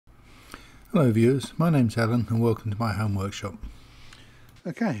Hello viewers, my name's Alan and welcome to my home workshop.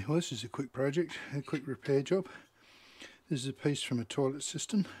 Okay, well this is a quick project, a quick repair job. This is a piece from a toilet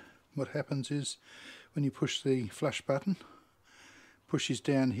cistern. What happens is when you push the flush button, pushes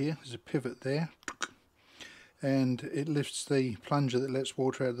down here, there's a pivot there, and it lifts the plunger that lets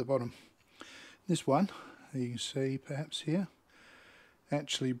water out of the bottom. This one, you can see perhaps here,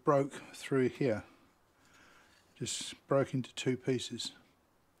 actually broke through here. Just broke into two pieces.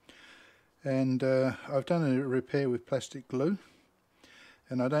 And I've done a repair with plastic glue,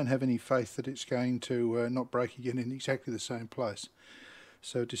 and I don't have any faith that it's going to not break again in exactly the same place.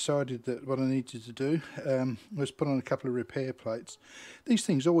 So I decided that what I needed to do was put on a couple of repair plates. These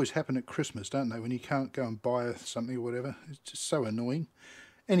things always happen at Christmas, don't they, when you can't go and buy something or whatever. It's just so annoying.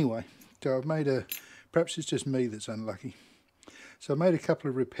 Anyway, so I've made perhaps it's just me that's unlucky. So I made a couple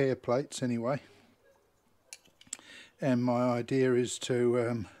of repair plates anyway, and my idea is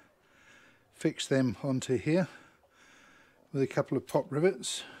to fix them onto here with a couple of pop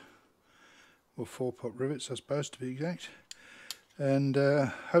rivets, or 4 pop rivets I suppose to be exact, and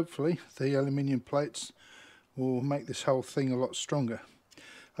hopefully the aluminium plates will make this whole thing a lot stronger.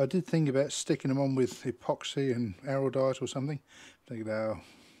 I did think about sticking them on with epoxy and araldite or something, thinking, oh,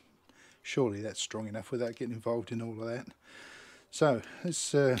 surely that's strong enough without getting involved in all of that. So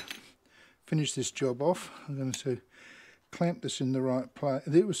let's finish this job off. I'm going to clamp this in the right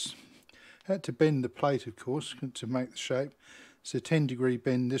place. I had to bend the plate, of course, to make the shape. It's a 10-degree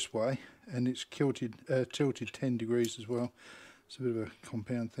bend this way, and it's tilted 10 degrees as well. It's a bit of a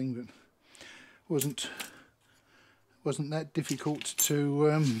compound thing, but wasn't that difficult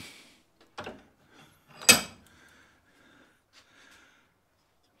to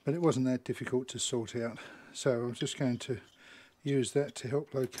sort out. So I'm just going to use that to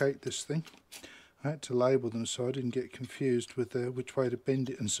help locate this thing. I had to label them so I didn't get confused with which way to bend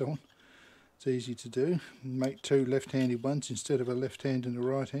it and so on. It's easy to do. Make 2 left-handed ones instead of a left hand and a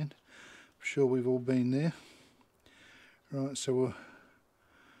right hand. I'm sure we've all been there. Right, so we'll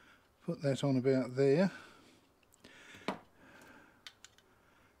put that on about there.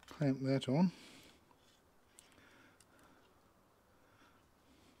 Clamp that on.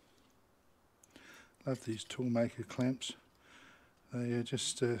 Love these toolmaker clamps. They are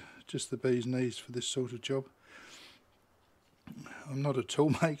just the bee's knees for this sort of job. I'm not a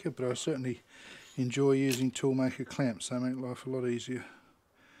tool maker, but I certainly enjoy using toolmaker clamps. They make life a lot easier.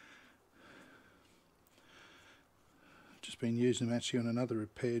 I've just been using them actually on another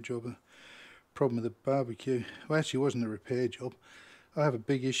repair job. A problem with the barbecue. Well, actually it wasn't a repair job. I have a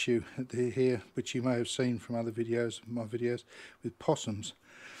big issue here, which you may have seen from other videos, my videos, with possums.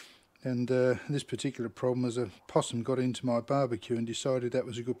 And this particular problem was a possum got into my barbecue and decided that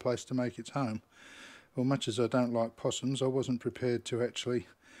was a good place to make its home. Well, much as I don't like possums, I wasn't prepared to actually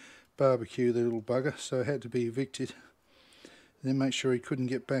barbecue the little bugger, so I had to be evicted and then make sure he couldn't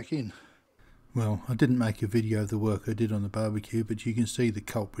get back in. Well, I didn't make a video of the work I did on the barbecue, but you can see the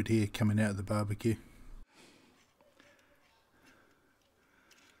culprit here coming out of the barbecue.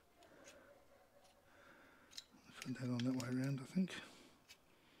 Put that on that way around, I think.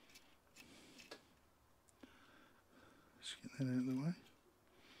 Let's get that out of the way.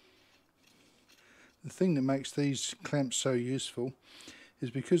 The thing that makes these clamps so useful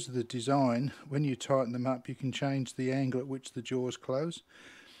is because of the design. When you tighten them up, you can change the angle at which the jaws close,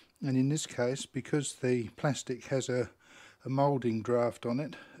 and in this case, because the plastic has a moulding draft on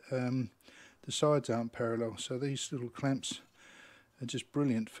it, the sides aren't parallel, so these little clamps are just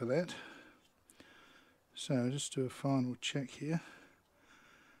brilliant for that. So just do a final check here.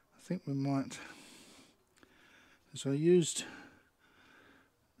 I think we might, as I used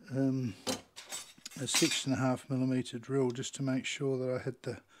a 6.5mm drill just to make sure that I had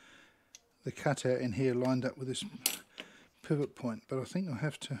the cutout in here lined up with this pivot point, but I think I'll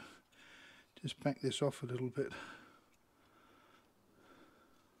have to just back this off a little bit.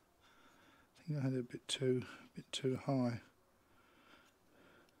 I think I had it a bit too high.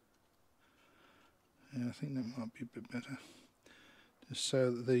 Yeah, I think that might be a bit better, just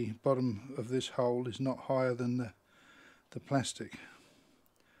so that the bottom of this hole is not higher than the plastic.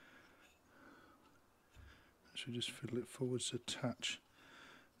 So just fiddle it forwards a touch.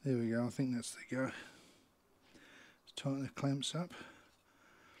 There we go, I think that's the go. Let's tighten the clamps up.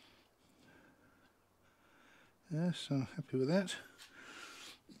 Yes, I'm happy with that.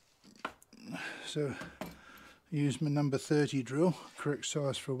 So use my number 30 drill, correct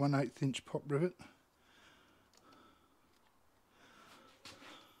size for a 1/8 inch pop rivet.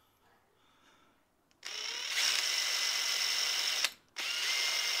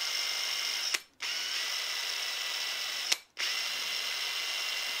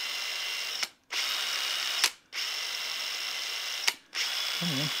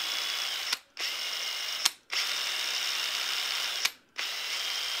 Come on.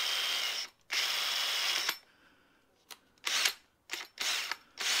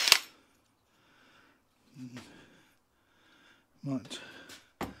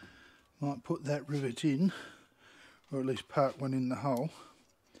 Might put that rivet in, or at least part one in the hole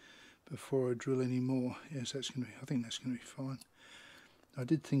before I drill any more. Yes, that's going to be. I think that's going to be fine. I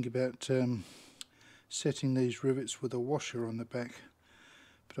did think about setting these rivets with a washer on the back,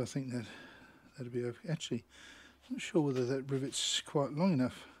 but I think that'd be okay. Actually, I'm not sure whether that rivet's quite long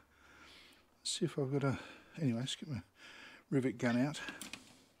enough. Let's see if I've got a. Anyway, let's get my rivet gun out.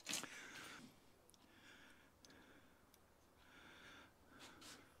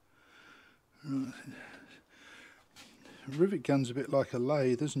 Right. A rivet gun's a bit like a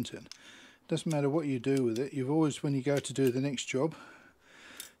lathe, isn't it? Doesn't matter what you do with it, you've always, when you go to do the next job,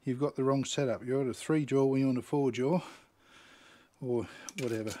 you've got the wrong setup. You're at a 3-jaw when you're on a 4-jaw, or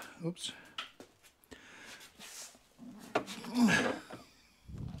whatever. Oops.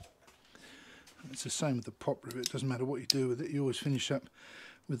 It's the same with the pop rivet. It doesn't matter what you do with it, you always finish up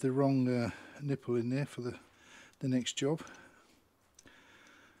with the wrong nipple in there for the next job.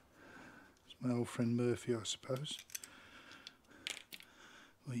 My old friend Murphy, I suppose.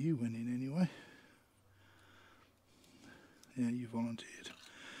 Well, you went in anyway. Yeah, you volunteered.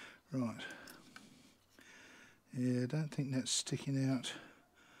 Right. Yeah, I don't think that's sticking out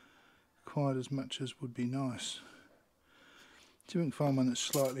quite as much as would be nice. See if we can find one that's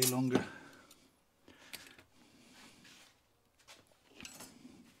slightly longer.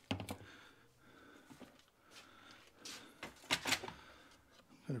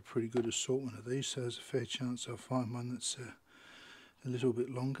 Got a pretty good assortment of these, so there's a fair chance I'll find one that's a little bit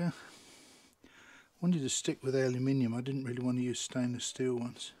longer. I wanted to stick with aluminium. I didn't really want to use stainless steel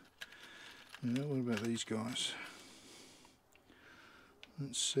ones. Yeah, what about these guys?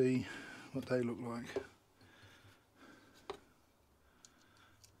 Let's see what they look like.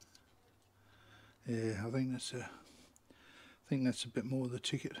 Yeah, I think that's a bit more of the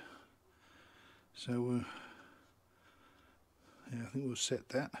ticket. So yeah, I think we'll set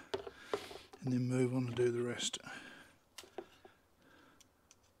that and then move on and do the rest.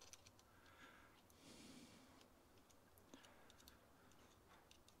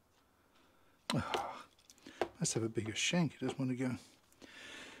 Oh, let's have a bigger shank. It doesn't want to go.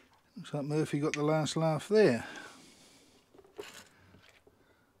 Looks like Murphy got the last laugh there.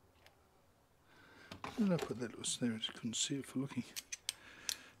 Where did I put that? It was there. I just couldn't see it for looking.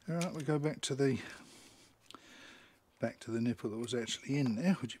 All right, we go back to the nipple that was actually in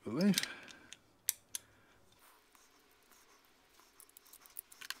there. Would you believe?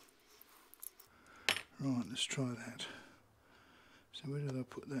 Right, let's try that. So where did I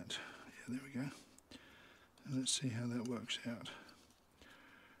put that? Yeah, there we go. And let's see how that works out.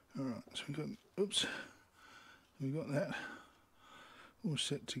 Alright, so we've got, oops, we've got that all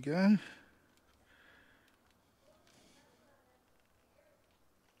set to go.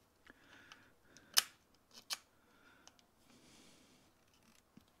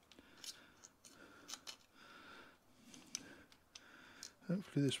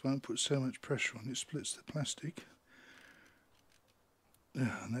 Hopefully this won't put so much pressure on it splits the plastic.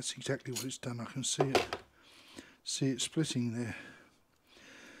 Yeah, and that's exactly what it's done. I can see it splitting there.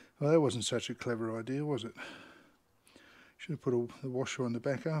 Well, that wasn't such a clever idea, was it? Should have put the washer on the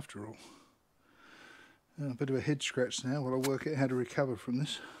back after all. A bit of a head scratch now while I work out how to recover from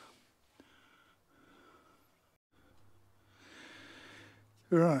this.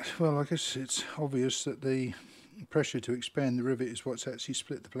 Right, well, I guess it's obvious that the pressure to expand the rivet is what's actually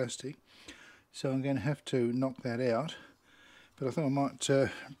split the plastic. So I'm going to have to knock that out. But I think I might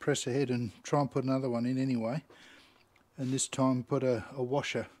press ahead and try and put another one in anyway. And this time put a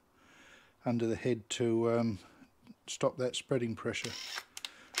washer under the head to stop that spreading pressure.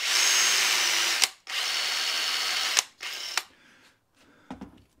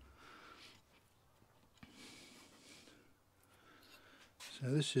 So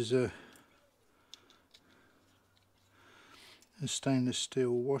this is a stainless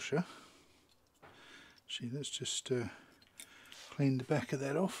steel washer. Actually, let's just clean the back of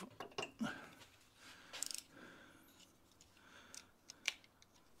that off.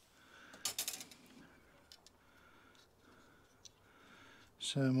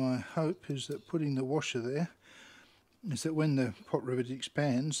 So my hope is that putting the washer there is that when the pot rivet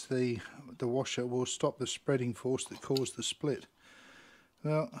expands, the washer will stop the spreading force that caused the split.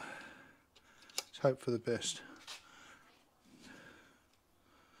 Well, let's hope for the best.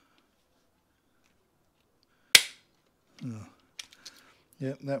 Oh.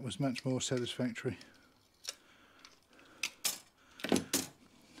 Yep, that was much more satisfactory.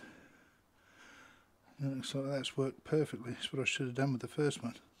 And it looks like that's worked perfectly. That's what I should have done with the first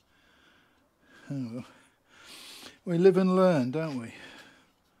one. Oh well. We live and learn, don't we?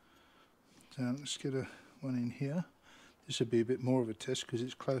 So let's get one in here. This will be a bit more of a test because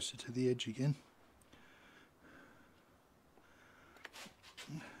it's closer to the edge again.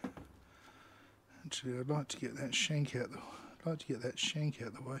 Actually, I'd like to get that shank out. I'd like to get that shank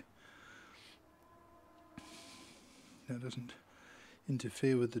out the way. That doesn't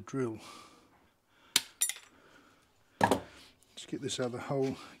interfere with the drill. Let's get this other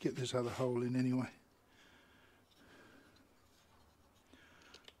hole. Get this other hole in anyway.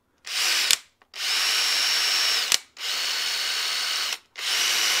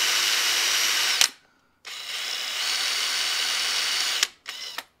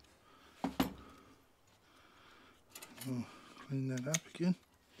 I'll clean that up again.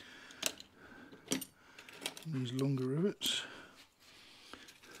 These longer rivets.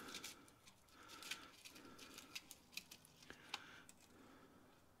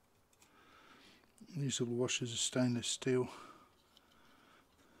 These little washers are stainless steel.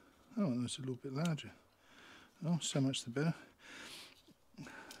 Oh, that's a little bit larger. Oh, so much the better.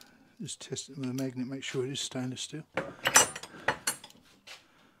 Just test it with a magnet, make sure it is stainless steel.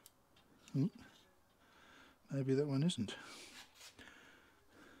 Maybe that one isn't.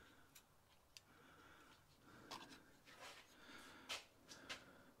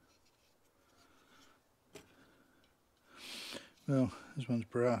 Well, this one's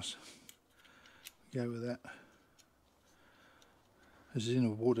brass. Go with that. This is in a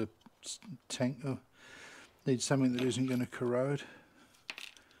water tank. Oh, needs something that isn't going to corrode.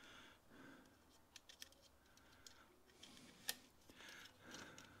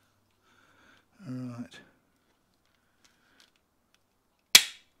 Alright.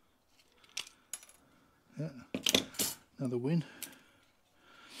 Yeah. Another win.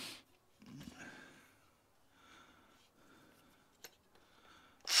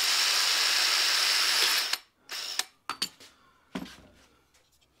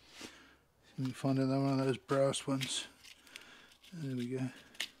 Let me find another one of those brass ones. There we go.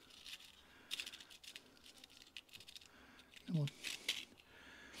 Come on.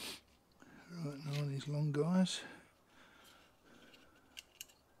 Right, now one of these long guys.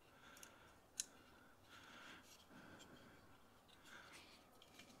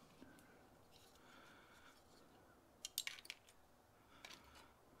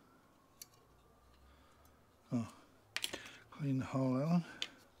 Oh, clean the hole out one.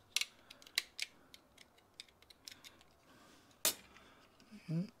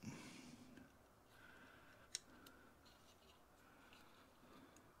 Right.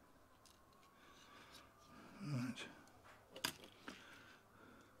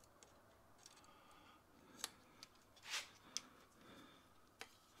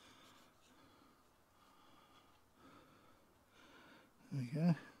 There we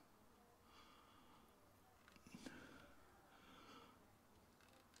go.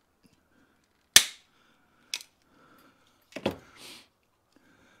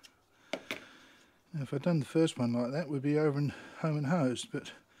 Now, if I'd done the first one like that, we'd be over and home and hosed,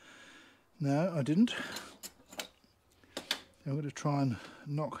 but no, I didn't. I'm going to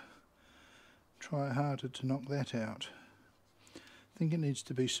try harder to knock that out. I think it needs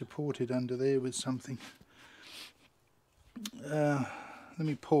to be supported under there with something. Let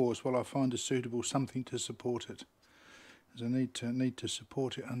me pause while I find a suitable something to support it, because I need to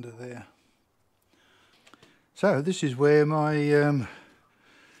support it under there. So this is where my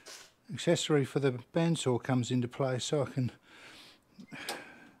accessory for the bandsaw comes into play, so I can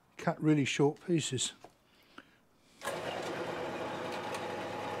cut really short pieces.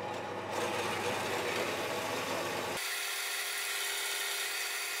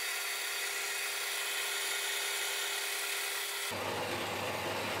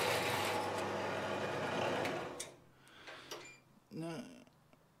 No,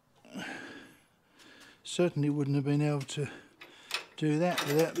 certainly wouldn't have been able to do that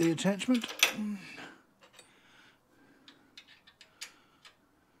without the attachment.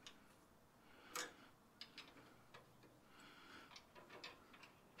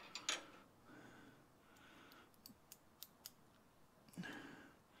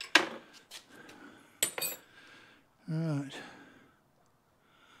 Right,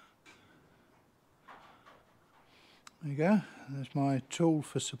 there you go. That's my tool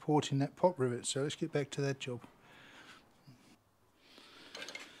for supporting that pop rivet, so let's get back to that job.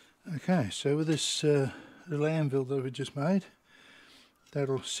 Okay, so with this little anvil that we just made,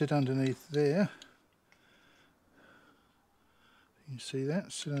 that'll sit underneath there. You can see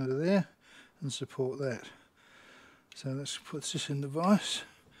that, sit under there and support that. So let's put this in the vise.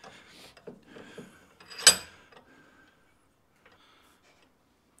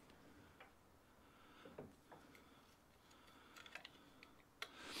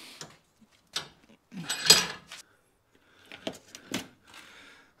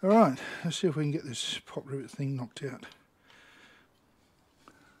 Alright, let's see if we can get this pop rivet thing knocked out.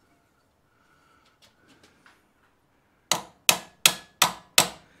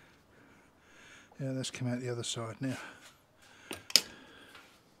 Yeah, let's come out the other side now.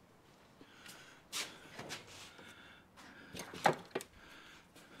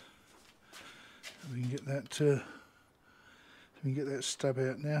 We can get that. We can get that stub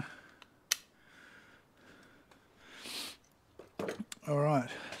out now. Alright,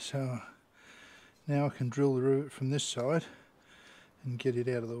 so now I can drill the rivet from this side and get it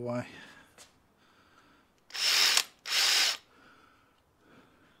out of the way.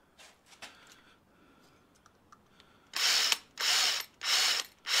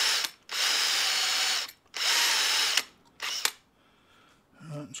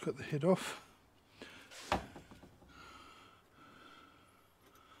 Alright, it's got the head off.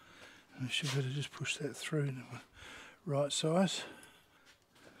 I should better just push that through to the right size.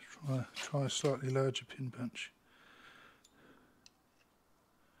 Try a slightly larger pin punch.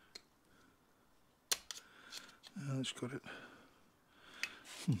 Now that's got it.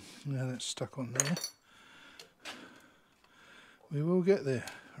 Now that's stuck on there. We will get there.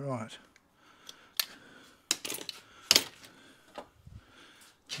 Right.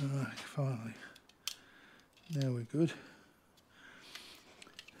 Alright, finally. Now we're good.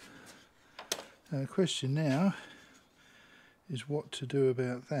 Now the question now is what to do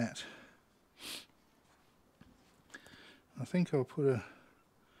about that. I think I'll put a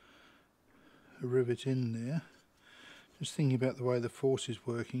rivet in there. Just thinking about the way the force is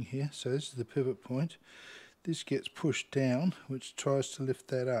working here. So this is the pivot point. This gets pushed down, which tries to lift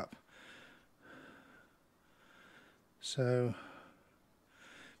that up. So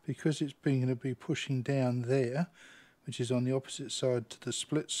because it's going to be pushing down there, which is on the opposite side to the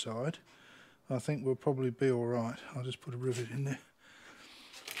split side, I think we'll probably be alright. I'll just put a rivet in there.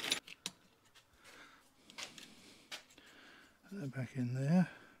 Put that back in there.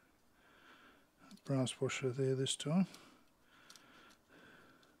 Brass washer there this time.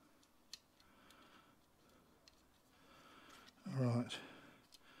 Alright.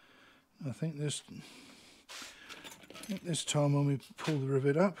 I think this time when we pull the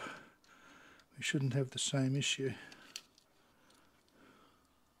rivet up, we shouldn't have the same issue.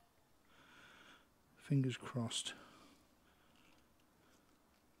 Fingers crossed.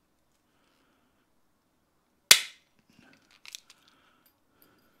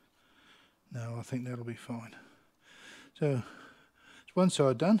 No, I think that'll be fine. So, it's one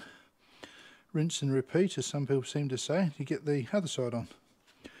side done. Rinse and repeat, as some people seem to say, to get the other side on.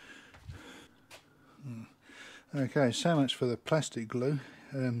 Okay, so much for the plastic glue.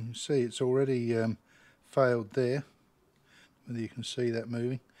 See, it's already failed there, whether you can see that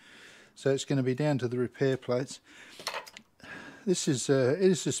moving. So it's going to be down to the repair plates. This is it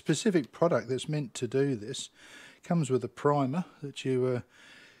is a specific product that's meant to do this. It comes with a primer that you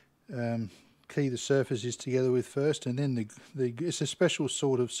key the surfaces together with first, and then it's a special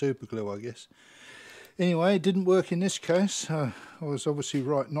sort of super glue, I guess. Anyway, it didn't work in this case. I was obviously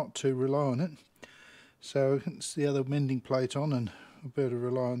right not to rely on it. So it's the other mending plate on, and I'll be able to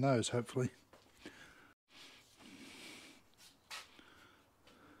rely on those hopefully.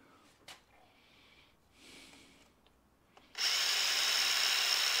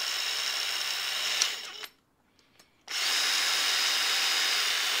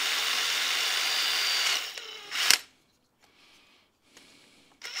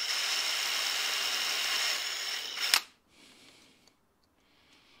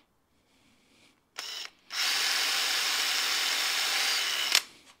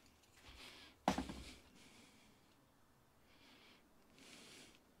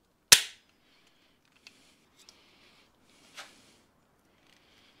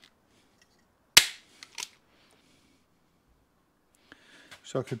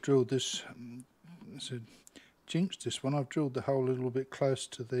 So I could drill this, so jinxed this one. I've drilled the hole a little bit close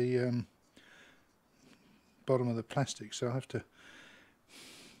to the bottom of the plastic, so I have to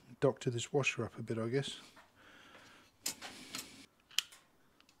doctor this washer up a bit, I guess.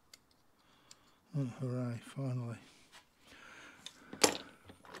 Oh, hooray, finally.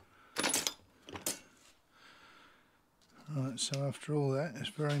 Right, so after all that, it's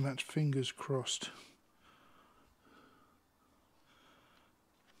very much fingers crossed.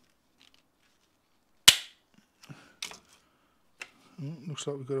 Looks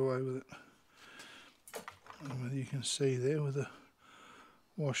like we got away with it. And whether you can see there where the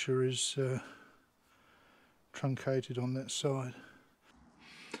washer is truncated on that side.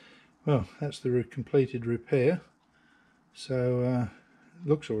 Well, that's the completed repair. So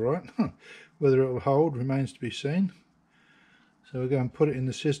looks alright. Whether it will hold remains to be seen. So we'll go and put it in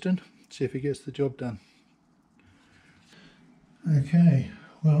the cistern, see if it gets the job done. Okay,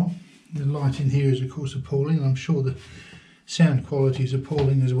 well, the light in here is of course appalling, and I'm sure the sound quality is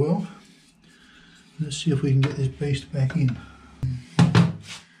appalling as well. Let's see if we can get this beast back in. I'm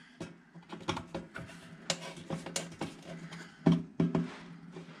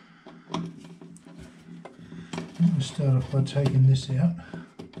going to start off by taking this out.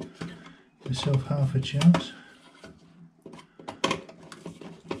 Give myself half a chance.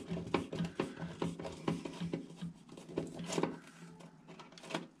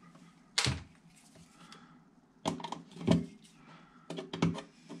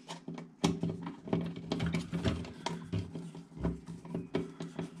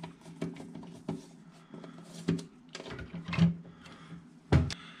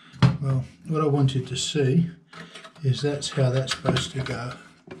 Well, what I wanted to see is that's how that's supposed to go.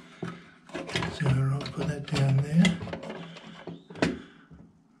 So I'll put that down there.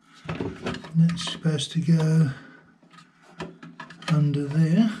 And that's supposed to go under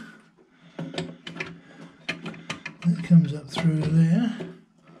there. That comes up through there.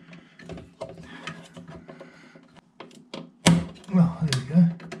 Well, there we go.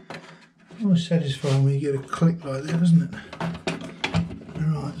 Always satisfying when you get a click like that, isn't it?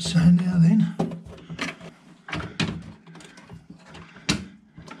 Right, so now then,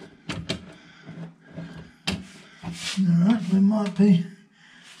 alright, we might be,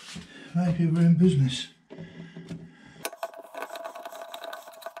 maybe we're in business.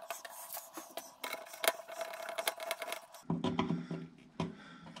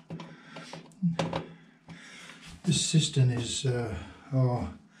 This cistern is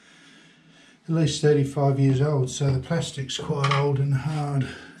at least 35 years old, so the plastic's quite old and hard.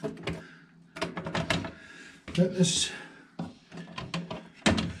 But let's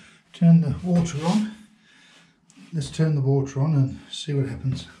turn the water on. Let's turn the water on and see what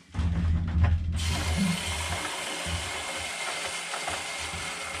happens.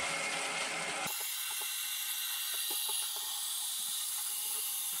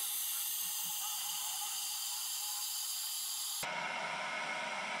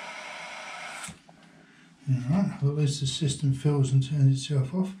 Alright, well, as the cistern fills and turns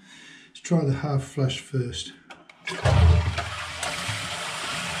itself off, let's try the half flush first.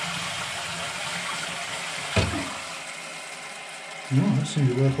 Oh, that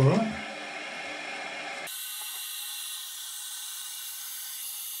seems to work alright.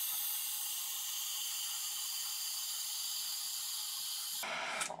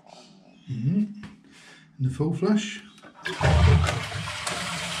 And the full flush.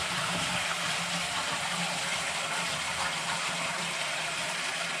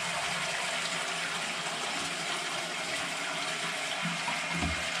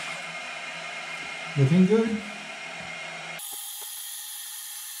 Looking good.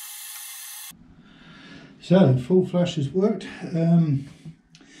 So, full flush has worked.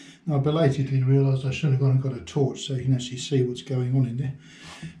 I belatedly realised I should have gone and got a torch so you can actually see what's going on in there.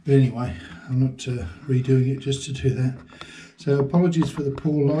 But anyway, I'm not redoing it just to do that. So apologies for the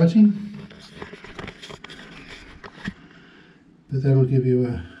poor lighting. But that'll give you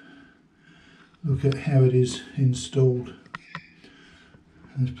a look at how it is installed.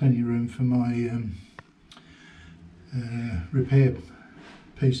 There's plenty of room for my repair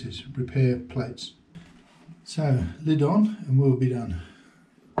pieces, repair plates. So, lid on and we'll be done.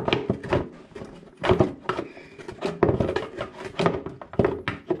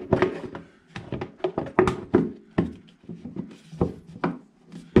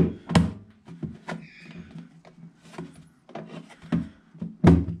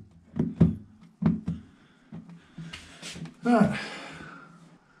 Right.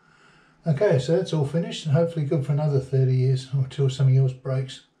 Okay, so that's all finished and hopefully good for another 30 years or until something else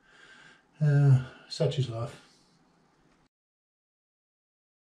breaks. Such is life.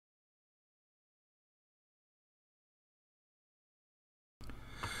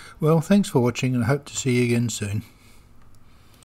 Well, thanks for watching and I hope to see you again soon.